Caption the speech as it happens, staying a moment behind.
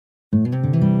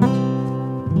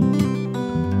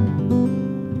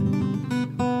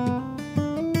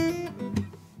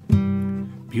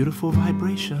Beautiful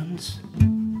vibrations,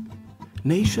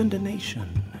 nation to nation,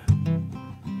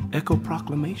 echo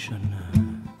proclamation,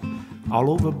 all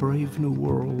over brave new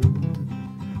world.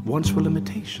 Once were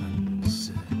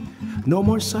limitations, no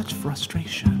more such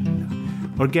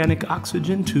frustration. Organic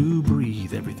oxygen to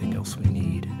breathe, everything else we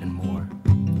need and more.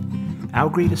 Our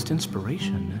greatest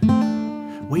inspiration,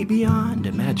 way beyond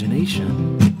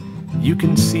imagination. You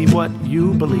can see what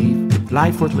you believe,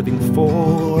 life worth living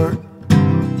for.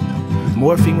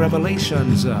 Morphing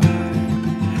revelations,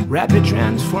 rapid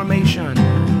transformation,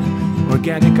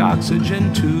 organic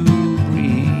oxygen to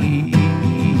breathe.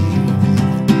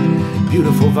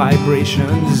 Beautiful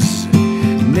vibrations,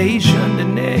 nation to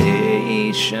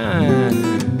nation.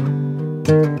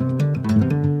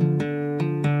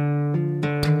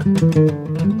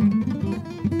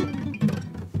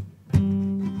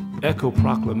 Echo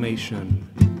proclamation,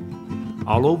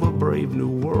 all over brave new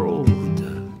world.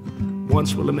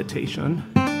 Once were limitation,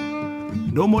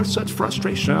 no more such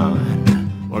frustration.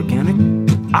 Organic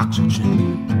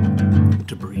oxygen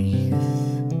to breathe.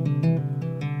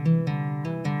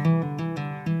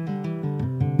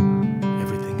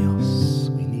 Everything else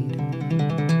we need.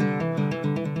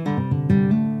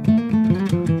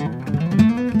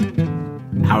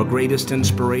 Our greatest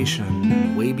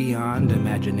inspiration, way beyond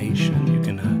imagination. You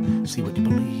can see what you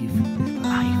believe.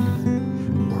 Life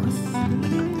worth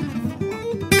living.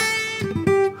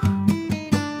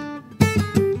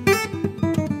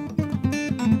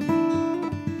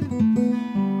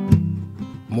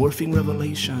 Morphing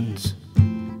revelations,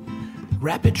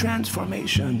 rapid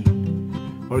transformation,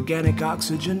 organic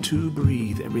oxygen to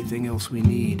breathe, everything else we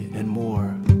need and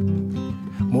more.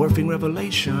 Morphing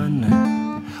revelation,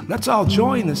 let's all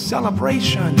join the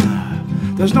celebration.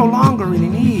 There's no longer any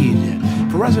need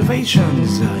for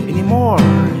reservations anymore.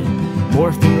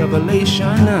 Morphing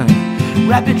revelation,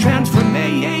 rapid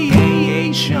transformation.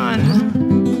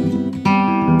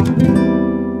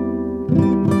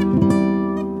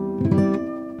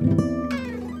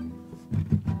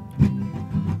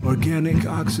 Organic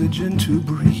oxygen to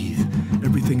breathe,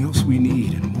 everything else we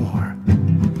need and more.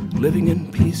 Living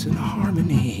in peace and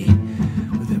harmony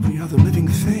with every other living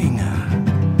thing.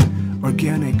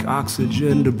 Organic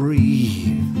oxygen to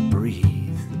breathe,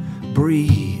 breathe,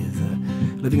 breathe.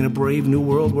 Living in a brave new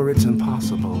world where it's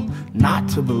impossible not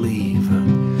to believe.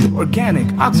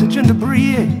 Organic oxygen to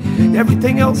breathe,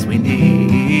 everything else we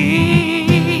need.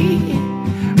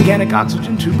 Organic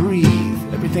oxygen to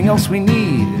breathe, everything else we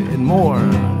need and more.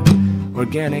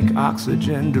 Organic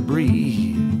oxygen to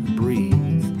breathe,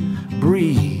 breathe,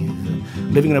 breathe.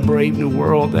 Living in a brave new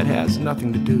world that has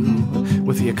nothing to do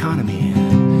with the economy.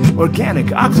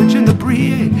 Organic oxygen to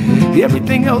breathe,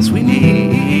 everything else we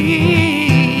need.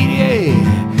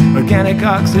 Yeah. Organic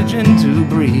oxygen to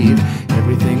breathe,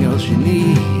 everything else you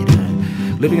need.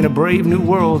 Living in a brave new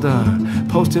world,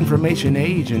 post-information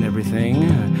age and everything.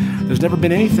 There's never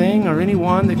been anything or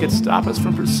anyone that could stop us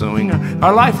from pursuing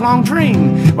our lifelong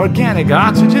dream. Organic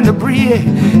oxygen to breathe,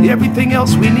 everything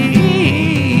else we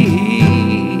need.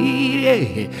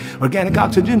 Organic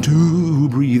oxygen to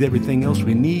breathe, everything else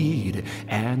we need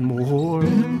and more.